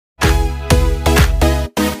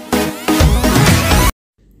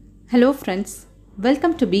Hello friends,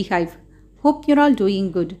 welcome to Beehive. Hope you're all doing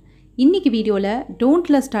good. இன்னைக்கு வீடியோவில்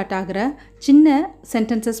டோன்ட்ல start ஆகிற சின்ன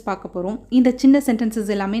சென்டென்சஸ் பார்க்க போகிறோம். இந்த சின்ன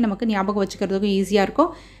சென்டென்சஸ் எல்லாமே நமக்கு ஞாபகம் வச்சுக்கிறதுக்கும் ஈஸியாக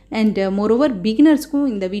இருக்கும் அண்ட் மோரோவர் பிகினர்ஸ்க்கும்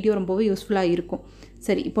இந்த வீடியோ ரொம்பவே யூஸ்ஃபுல்லாக இருக்கும்.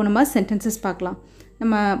 சரி, இப்போ நம்ம சென்டென்சஸ் பார்க்கலாம்.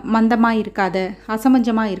 நம்ம மந்தமாக இருக்காத,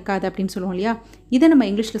 அசமஞ்சமாக இருக்காது அப்படின்னு சொல்லுவோம் இல்லையா? இதை நம்ம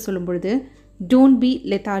இங்கிலீஷில் சொல்லும் பொழுது don't be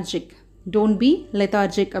lethargic, don't be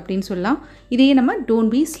lethargic அப்படின்னு சொல்லலாம். இதையே நம்ம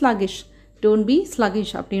டோன்ட் பி ஸ்லகிஷ், டோன்ட் பி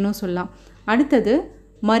ஸ்லகிஷ் அப்படின்னும் சொல்லலாம். அடுத்தது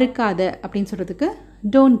மறுக்காத அப்படின்னு சொல்கிறதுக்கு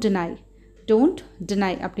டோன்ட் டினை, டோன்ட் டினை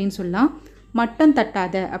அப்படின்னு சொல்லலாம். மட்டம்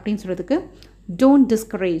தட்டாத அப்படின்னு சொல்கிறதுக்கு டோன்ட்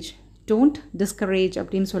டிஸ்கரேஜ், டோன்ட் டிஸ்கரேஜ்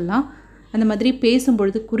அப்படின்னு சொல்லலாம். அந்த மாதிரி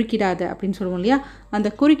பேசும்பொழுது குறுக்கிடாத அப்படின்னு சொல்லுவோம் இல்லையா?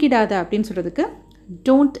 அந்த குறுக்கிடாத அப்படின்னு சொல்கிறதுக்கு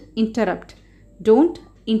டோன்ட் இன்டரப்ட், டோன்ட்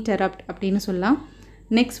இன்டரப்ட் அப்படின்னு சொல்லலாம்.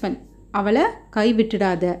 நெக்ஸ்ட் ஒன், அவளை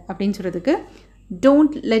கைவிட்டுடாத அப்படின்னு சொல்கிறதுக்கு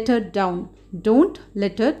don't let her down, don't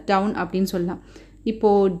let her down அப்படின்னு சொல்லலாம்.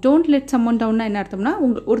 இப்போது டோன்ட் லெட் சம்மன் டவுன்னா என்ன அர்த்தம்னா,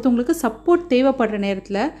 ஒருத்தவங்களுக்கு சப்போர்ட் தேவைப்படுற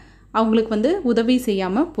நேரத்தில் அவங்களுக்கு உதவி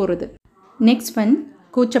செய்யாமல் போகிறது. Next one,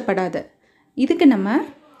 கூச்சப்படாத. இதுக்கு நம்ம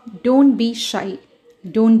don't be shy,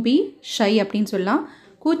 don't be shy அப்படின்னு சொல்லலாம்.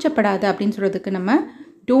 கூச்சப்படாத அப்படின்னு சொல்கிறதுக்கு நம்ம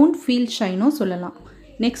டோன்ட் ஃபீல் ஷைனும் சொல்லலாம்.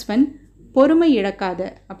 நெக்ஸ்ட் ஒன், பொறுமை இழக்காத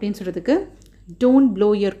அப்படின்னு சொல்கிறதுக்கு don't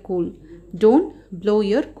flow your cool, don't flow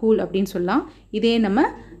your cool அப்படின்னு சொல்லலாம். இதே நம்ம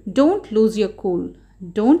don't lose your cool,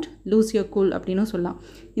 don't lose your cool அப்படின்னு சொல்லலாம்.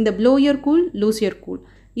 இந்த flow your cool, lose your cool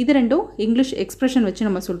இது ரெண்டும் இங்கிலீஷ் எக்ஸ்ப்ரெஷன் வச்சு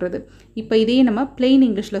நம்ம சொல்கிறது. இப்போ இதையே நம்ம பிளெயின்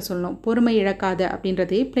இங்கிலீஷில் சொல்லணும். பொறுமை இழக்காத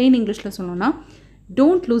அப்படின்றதே பிளெயின் இங்கிலீஷில் சொல்லணும்னா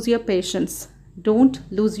don't lose your patience, don't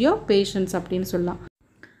lose your patience அப்படின்னு சொல்லலாம்.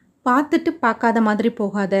 பார்த்துட்டு பார்க்காத மாதிரி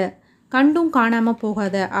போகாத, கண்டும் காணாமல்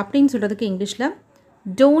போகாத அப்படின்னு சொல்கிறதுக்கு இங்கிலீஷில்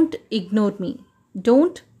don't ignore me,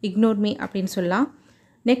 don't ignore me அப்படின்னு சொல்லலாம்.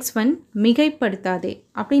 நெக்ஸ்ட் ஒன், மிகைப்படுத்தாதே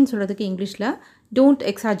அப்படின்னு சொல்கிறதுக்கு இங்கிலீஷில் டோன்ட்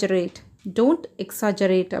எக்ஸாஜரேட், டோன்ட்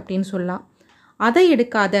எக்ஸாஜரேட் அப்படின்னு சொல்லலாம். அதை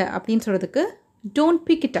எடுக்காத அப்படின்னு சொல்கிறதுக்கு don't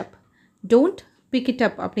big it up, don't big it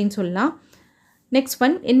up அப்படின்னு சொல்லலாம். நெக்ஸ்ட்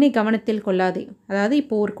ஒன், என்னை கவனத்தில் கொள்ளாதே. அதாவது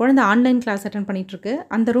இப்போது ஒரு குழந்தை ஆன்லைன் கிளாஸ் அட்டன் பண்ணிகிட்ருக்கு,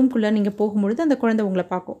 அந்த ரூம்குள்ளே நீங்கள் போகும்பொழுது அந்த குழந்தை உங்களை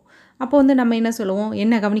பார்க்கும். அப்போ நம்ம என்ன சொல்லுவோம்,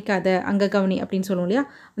 என்ன கவனிக்காத அங்கே கவனி அப்படின்னு சொல்லுவோம் இல்லையா?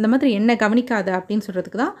 அந்த மாதிரி என்ன கவனிக்காத அப்படின்னு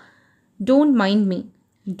சொல்கிறதுக்கு தான் don't mind me,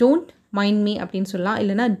 don't mind me அப்படின்னு சொல்லலாம்.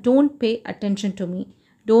 இல்லைனா don't pay attention to me,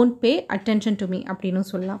 don't pay attention to me அப்படின்னு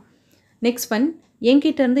சொல்லலாம். நெக்ஸ்ட் ஒன்,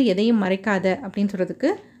 என்கிட்டேருந்து எதையும் மறைக்காத அப்படின்னு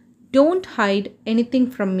சொல்கிறதுக்கு don't height anything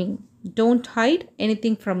from me, don't height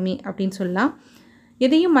anything from me அப்படின்னு சொல்லலாம்.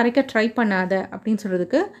 எதையும் மறைக்க ட்ரை பண்ணாத அப்படின்னு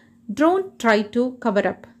சொல்கிறதுக்கு don't try to cover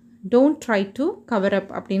up, don't try to cover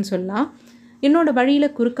up அப்படின்னு சொல்லலாம். என்னோடய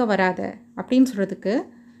வழியில் குறுக்க வராத அப்படின்னு சொல்கிறதுக்கு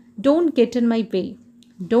don't get in my way,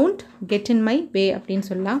 don't get in my way அப்படின்னு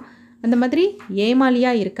சொல்லலாம். அந்த மாதிரி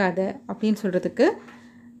ஏமாலியாக இருக்காத அப்படின்னு சொல்கிறதுக்கு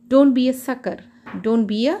டோன்ட் பி அ சக்கர், டோன்ட்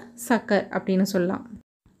பி அ சக்கர் அப்படின்னு சொல்லலாம்.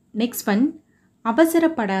 நெக்ஸ்ட் ஒன்,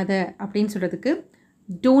 அவசரப்படாத அப்படின்னு சொல்கிறதுக்கு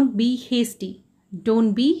don't be hasty,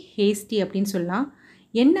 don't be hasty அப்படின்னு சொல்லலாம்.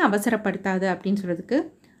 என்ன அவசரப்படுத்தாத அப்படின்னு சொல்கிறதுக்கு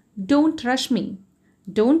don't rush me,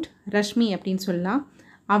 don't rush me அப்படின்னு சொல்லலாம்.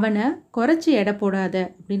 அவனை குறைச்சி எடை போடாத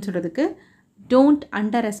அப்படின்னு சொல்கிறதுக்கு don't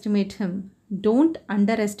under estimate him, don't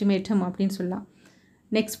under estimate him அப்படின்னு சொல்லலாம்.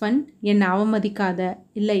 நெக்ஸ்ட் ஒன், என்னை அவமதிக்காத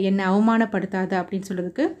இல்லை என்னை அவமானப்படுத்தாத அப்படின்னு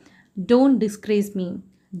சொல்கிறதுக்கு don't disgrace me,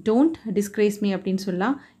 don't disgrace me அப்படின்னு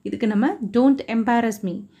சொல்லலாம். இதுக்கு நம்ம don't embarrass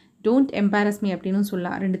me, don't embarrass me அப்படின்னு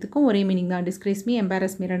சொல்லலாம். ரெண்டுத்துக்கும் ஒரே மீனிங் தான். டிஸ்கிரேஸ் மீ,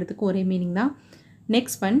 எம்பாரஸ் மீ ரெண்டுத்துக்கும் ஒரே மீனிங் தான்.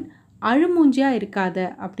 நெக்ஸ்ட் ஒன், அழுமூஞ்சியாக இருக்காத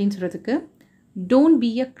அப்படின்னு சொல்கிறதுக்கு don't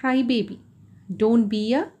be a cry baby, don't be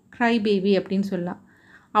a cry baby அப்படின்னு சொல்லலாம்.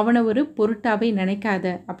 அவனை ஒரு பொருட்டாவே நினைக்காத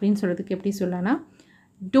அப்படின்னு சொல்கிறதுக்கு எப்படி சொல்லலாம்னா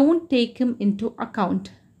don't take him into account,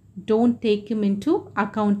 don't take him into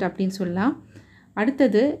account அப்படின்னு சொல்லலாம்.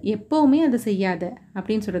 அடுத்தது, எப்போவுமே அதை செய்யாத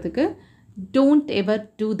அப்படின்னு சொல்கிறதுக்கு don't ever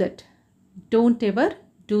do that, don't ever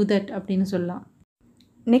do that அப்படின்னு சொல்லலாம்.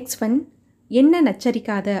 நெக்ஸ்ட் ஒன், என்ன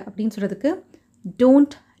நச்சரிக்காத அப்படின்னு சொல்கிறதுக்கு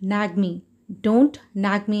don't knock me, don't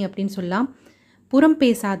knock me அப்படின்னு சொல்லலாம். புறம்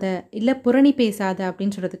பேசாத இல்லை புரணி பேசாத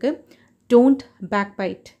அப்படின்னு சொல்கிறதுக்கு don't back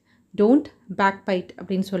byte, don't back byte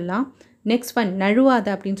அப்படின்னு சொல்லலாம். நெக்ஸ்ட் ஒன், நழுவாத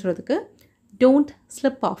அப்படின்னு சொல்கிறதுக்கு don't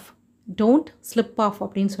slip of, don't slip of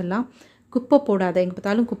அப்படின்னு சொல்லலாம். குப்பை போடாத, எங்கே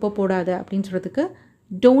பார்த்தாலும் குப்பை போடாத அப்படின்னு சொல்கிறதுக்கு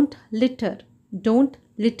டோன்ட் லிட்டர், டோன்ட்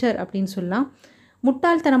லிட்டர் அப்படின்னு சொல்லலாம்.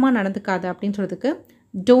 முட்டாள்தனமாக நடந்துக்காத அப்படின்னு சொல்கிறதுக்கு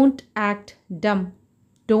டோன்ட் ஆக்ட் டம்,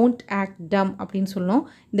 டோன்ட் ஆக்ட் டம் அப்படின்னு சொல்லணும்.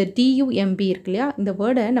 இந்த டியூஎம்பி இருக்கு இல்லையா, இந்த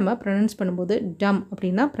வேர்டை நம்ம ப்ரொனவுன்ஸ் பண்ணும்போது டம்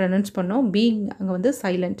அப்படின்னா ப்ரொனவுன்ஸ் பண்ணோம், பீங் அங்கே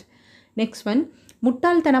சைலண்ட். நெக்ஸ்ட் ஒன்,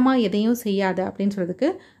 முட்டாள்தனமாக எதையும் செய்யாத அப்படின்னு சொல்கிறதுக்கு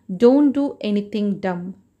டோன்ட் டூ எனிதிங் டம்,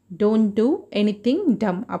 டோன்ட் டூ எனிதிங்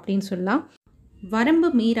டம் அப்படின்னு சொல்லலாம். வரம்பு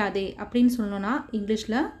மீறாதே அப்படின்னு சொல்லணும்னா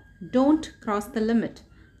இங்கிலீஷில் don't cross the limit,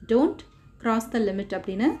 don't cross the limit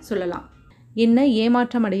அப்படின்னு சொல்லலாம். என்னை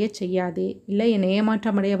ஏமாற்றம் அடைய செய்யாதே, இல்லை என்னை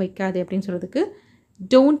ஏமாற்றம் அடைய வைக்காதே அப்படின்னு சொல்கிறதுக்கு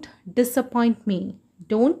don't disappoint me,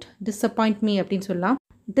 don't disappoint me அப்படின்னு சொல்லலாம்.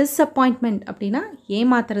 டிஸப்பாயின்ட்மெண்ட் அப்படின்னா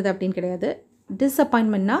ஏமாத்துறது அப்படின்னு கிடையாது.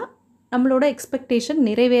 டிஸப்பாயின்ட்மெண்ட்னா நம்மளோட எக்ஸ்பெக்டேஷன்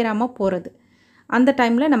நிறைவேறாமல் போகிறது. அந்த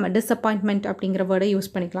டைமில் நம்ம டிஸப்பாயின்ட்மெண்ட் அப்படிங்கிற வேர்டை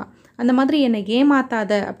யூஸ் பண்ணிக்கலாம். அந்த மாதிரி என்னை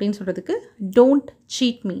ஏமாத்தாத அப்படின்னு சொல்கிறதுக்கு don't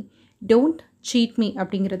seat me, don't seat me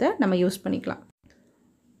அப்படிங்கிறத நம்ம யூஸ் பண்ணிக்கலாம்.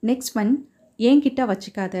 நெக்ஸ்ட் ஒன், என்கிட்ட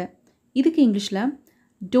வச்சுக்காத. இதுக்கு இங்கிலீஷில்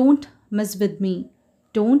don't mess with me,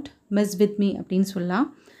 don't mess with me அப்படின்னு சொல்லலாம்.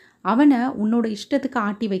 அவனை உன்னோட இஷ்டத்துக்கு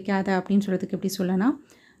ஆட்டி வைக்காத அப்படின்னு சொல்கிறதுக்கு எப்படி சொல்லனா,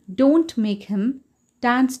 don't make him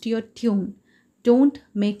dance to your tune, don't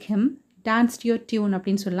make him dance to your tune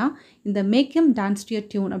அப்படின்னு சொல்லலாம். இந்த make him dance to your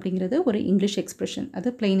tune அப்படிங்கிறது ஒரு இங்கிலீஷ் எக்ஸ்ப்ரெஷன், அது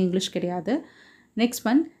பிளெயின் இங்கிலீஷ் கிடையாது. நெக்ஸ்ட்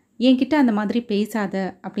ஒன், என்கிட்ட அந்த மாதிரி பேசாத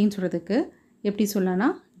அப்படின்னு சொல்கிறதுக்கு எப்படி சொல்லலாம்னா,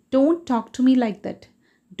 don't talk to me like that,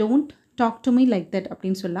 don't talk to me like that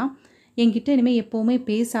அப்படின்னு சொல்லலாம். என்கிட்ட இனிமேல் எப்போவுமே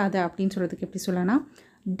பேசாத அப்படின்னு சொல்கிறதுக்கு எப்படி சொல்லலாம்னா,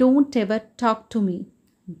 don't ever talk to me,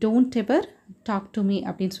 don't ever talk to me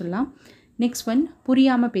அப்படின்னு சொல்லலாம். நெக்ஸ்ட் ஒன்,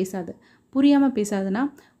 புரியாமல் பேசாது. புரியாமல் பேசாதுன்னா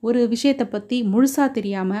ஒரு விஷயத்தை பற்றி முழுசாக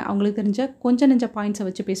தெரியாமல் அவங்களுக்கு தெரிஞ்ச கொஞ்சம் நெஞ்ச பாயிண்ட்ஸை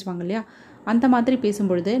வச்சு பேசுவாங்க இல்லையா, அந்த மாதிரி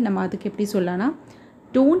பேசும்பொழுது நம்ம அதுக்கு எப்படி சொல்லலாம்னா,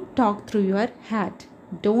 don't talk through your had,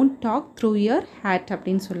 don't talk through your had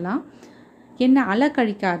அப்படின்னு சொல்லலாம். என்னை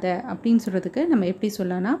அலக்கழிக்காத அப்படின்னு சொல்கிறதுக்கு நம்ம எப்படி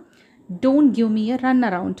சொல்லலாம்னா, don't give me a run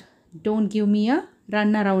around, don't give me a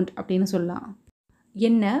run around அப்படின்னு சொல்லலாம்.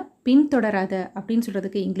 என்னை பின்தொடராத அப்படின்னு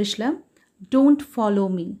சொல்கிறதுக்கு இங்கிலீஷில் don't follow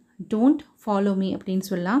me, don't follow me அப்படின்னு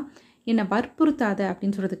சொல்லலாம். என்னை வற்புறுத்தாத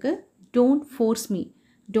அப்படின்னு சொல்கிறதுக்கு don't force me,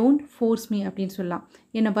 don't force me அப்படின்னு சொல்லலாம்.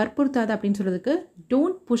 என்னை வற்புறுத்தாத அப்படின்னு சொல்கிறதுக்கு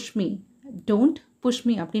don't push me, don't push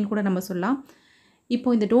me அப்படின்னு கூட நம்ம சொல்லலாம்.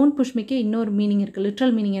 இப்போது இந்த டோன்ட் புஷ் மீக்கே இன்னொரு மீனிங் இருக்குது.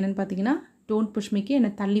 லிட்ரல் மீனிங் என்னென்னு பார்த்தீங்கன்னா, டோன்ட் புஷ் மீக்கே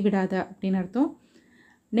என்னை தள்ளி விடாத அப்படின்னு அர்த்தம்.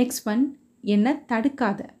 நெக்ஸ்ட் ஒன், என்னை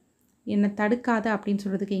தடுக்காத, என்னை தடுக்காத அப்படின்னு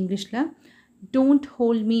சொல்கிறதுக்கு இங்கிலீஷில் don't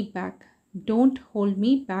hold me back, don't hold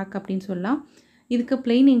me back அப்படின்னு சொல்லலாம். இதுக்கு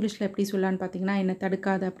பிளெயின் இங்கிலீஷில் எப்படி சொல்லலான்னு பார்த்தீங்கன்னா, என்னை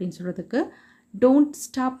தடுக்காத அப்படின்னு சொல்கிறதுக்கு don't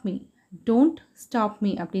stop me, don't stop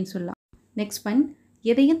me அப்படின்னு சொல்லலாம். நெக்ஸ்ட் ஒன்,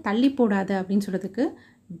 எதையும் தள்ளி போடாத அப்படின்னு சொல்கிறதுக்கு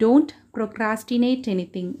don't procrastinate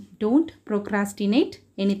anything, don't procrastinate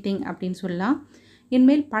anything அப்படின்னு சொல்லலாம்.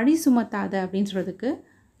 என்மேல் பழி சுமத்தாத அப்படின்னு சொல்கிறதுக்கு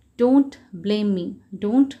don't blame me,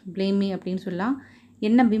 don't blame me அப்படின்னு சொல்லலாம்.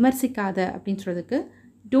 என்ன விமர்சிக்காத அப்படின்னு சொல்கிறதுக்கு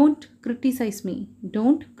don't criticise me,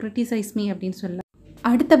 don't criticise me அப்படின்னு சொல்லலாம்.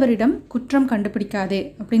 அடுத்தவரிடம் குற்றம் கண்டுபிடிக்காதே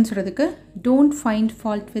அப்படின்னு சொல்கிறதுக்கு don't find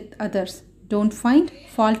fault with others, don't find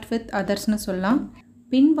fault with அதர்ஸ்னு சொல்லலாம்.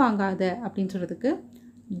 பின்வாங்காத அப்படின்னு சொல்கிறதுக்கு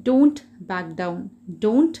don't back down,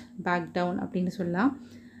 don't back down அப்படின்னு சொல்லலாம்.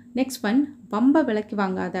 நெக்ஸ்ட் ஒன், வம்ப விலைக்கு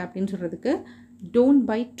வாங்காத அப்படின்னு சொல்கிறதுக்கு don't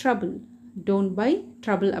by trouble, don't by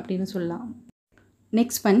trouble அப்படின்னு சொல்லலாம்.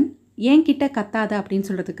 நெக்ஸ்ட் ஒன், என்கிட்ட கத்தாத அப்படின்னு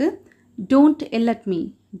சொல்கிறதுக்கு don't L at me,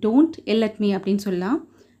 don't L at me அப்படின்னு சொல்லலாம்.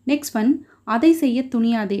 நெக்ஸ்ட் ஒன், அதை செய்ய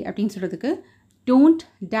துணியாதே அப்படின்னு சொல்கிறதுக்கு don't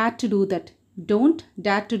dare to do that, don't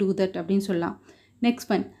dare to do that அப்படின்னு சொல்லலாம்.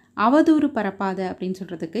 நெக்ஸ்ட் ஒன், அவதூறு பரப்பாத அப்படின்னு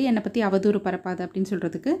சொல்கிறதுக்கு, என்னை பற்றி அவதூறு பரப்பாத அப்படின்னு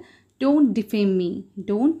சொல்கிறதுக்கு don't defame me,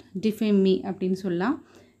 don't defame me அப்படின்னு சொல்லலாம்.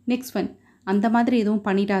 நெக்ஸ்ட் ஒன், அந்த மாதிரி எதுவும்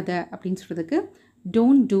பண்ணிடாத அப்படின்னு சொல்கிறதுக்கு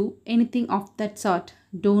don't do anything of that sort,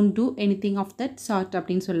 don't do anything of that sort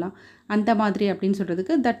அப்படின்னு சொல்லலாம். அந்த மாதிரி அப்படின்னு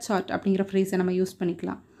சொல்கிறதுக்கு தட் சார்ட் அப்படிங்கிற ஃப்ரேஸை நம்ம யூஸ்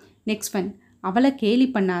பண்ணிக்கலாம். நெக்ஸ்ட் ஒன், அவளை கேலி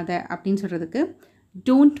பண்ணாத அப்படின்னு சொல்கிறதுக்கு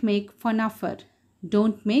don't make fun of her,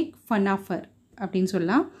 don't make fun of her அப்படின்னு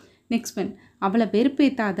சொல்லலாம். நெக்ஸ்ட் ஒன், அவளை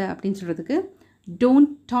வெறுப்பேத்தாத அப்படின்னு சொல்கிறதுக்கு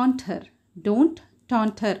டோன்ட் டாண்ட் ஹர், டோன்ட்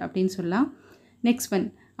டாண்ட் ஹர் அப்படின்னு சொல்லலாம். நெக்ஸ்ட் ஒன்,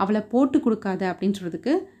 அவளை போட்டு கொடுக்காத அப்படின்னு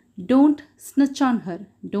சொல்கிறதுக்கு don't ஸ்னிச் on her,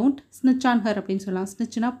 don't ஸ்னிச் on her அப்படின்னு சொல்லலாம்.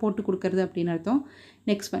 ஸ்னிச்னா போட்டு கொடுக்கறது அப்படின்னு அர்த்தம்.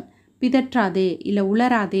 நெக்ஸ்ட் ஒன், பிதற்றாதே இல்லை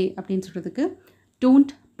உளராதே அப்படின்னு சொல்கிறதுக்கு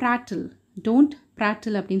டோன்ட் ப்ராட்டில், டோன்ட்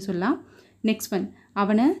ப்ராட்டில் அப்படின்னு சொல்லலாம். நெக்ஸ்ட் ஒன்,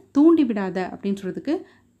 அவனை தூண்டி விடாத அப்படின்னு சொல்கிறதுக்கு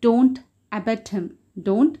don't abet him,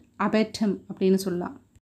 don't abet him அப்படின்னு சொல்லலாம்.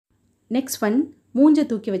 நெக்ஸ்ட் ஒன், மூஞ்சை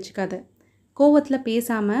தூக்கி வச்சுக்காத. கோவத்தில்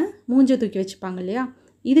பேசாமல் மூஞ்சை தூக்கி வச்சுப்பாங்க இல்லையா,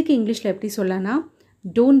 இதுக்கு இங்கிலீஷில் எப்படி சொல்லலாம்னா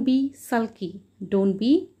டோன்ட் பி சல்கி, டோன்ட்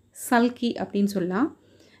பி சல்கி அப்படின்னு சொல்லலாம்.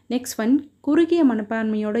 நெக்ஸ்ட் ஒன், குறுகிய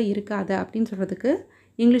மனப்பான்மையோடு இருக்காத அப்படின்னு சொல்கிறதுக்கு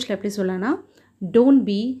இங்கிலீஷில் எப்படி சொல்லலாம்னா டோன்ட்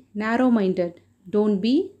பி நேரோ மைண்டட், டோன்ட்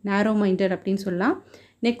பி நேரோ மைண்டட் அப்படின்னு சொல்லலாம்.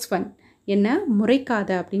 நெக்ஸ்ட் ஒன், என்ன முறைக்காத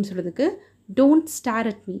அப்படின்னு சொல்கிறதுக்கு don't star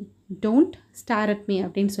at me, don't star at me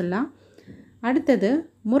அப்படின்னு சொல்லலாம். அடுத்தது,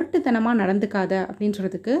 முரட்டுத்தனமாக நடந்துக்காத அப்படின்னு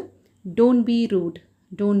சொல்கிறதுக்கு don't be root,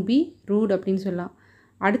 don't be root அப்படின்னு சொல்லலாம்.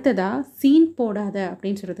 அடுத்ததாக, சீன் போடாத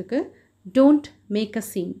அப்படின்னு சொல்கிறதுக்கு don't make a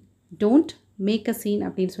scene, don't make a scene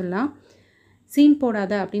அப்படின்னு சொல்லலாம். சீன்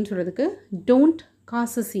போடாத அப்படின்னு சொல்கிறதுக்கு don't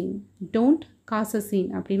cos a scene, don't cos a scene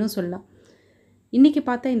அப்படின்னு சொல்லலாம். இன்றைக்கி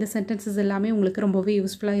பார்த்த இந்த சென்டென்சஸ் எல்லாமே உங்களுக்கு ரொம்பவே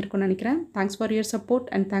யூஸ்ஃபுல்லாக இருக்கும்னு நினைக்கிறேன். Thanks for your support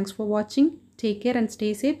and thanks for வாட்சிங். Take care and stay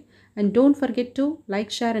safe, and don't forget to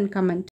like, share and comment.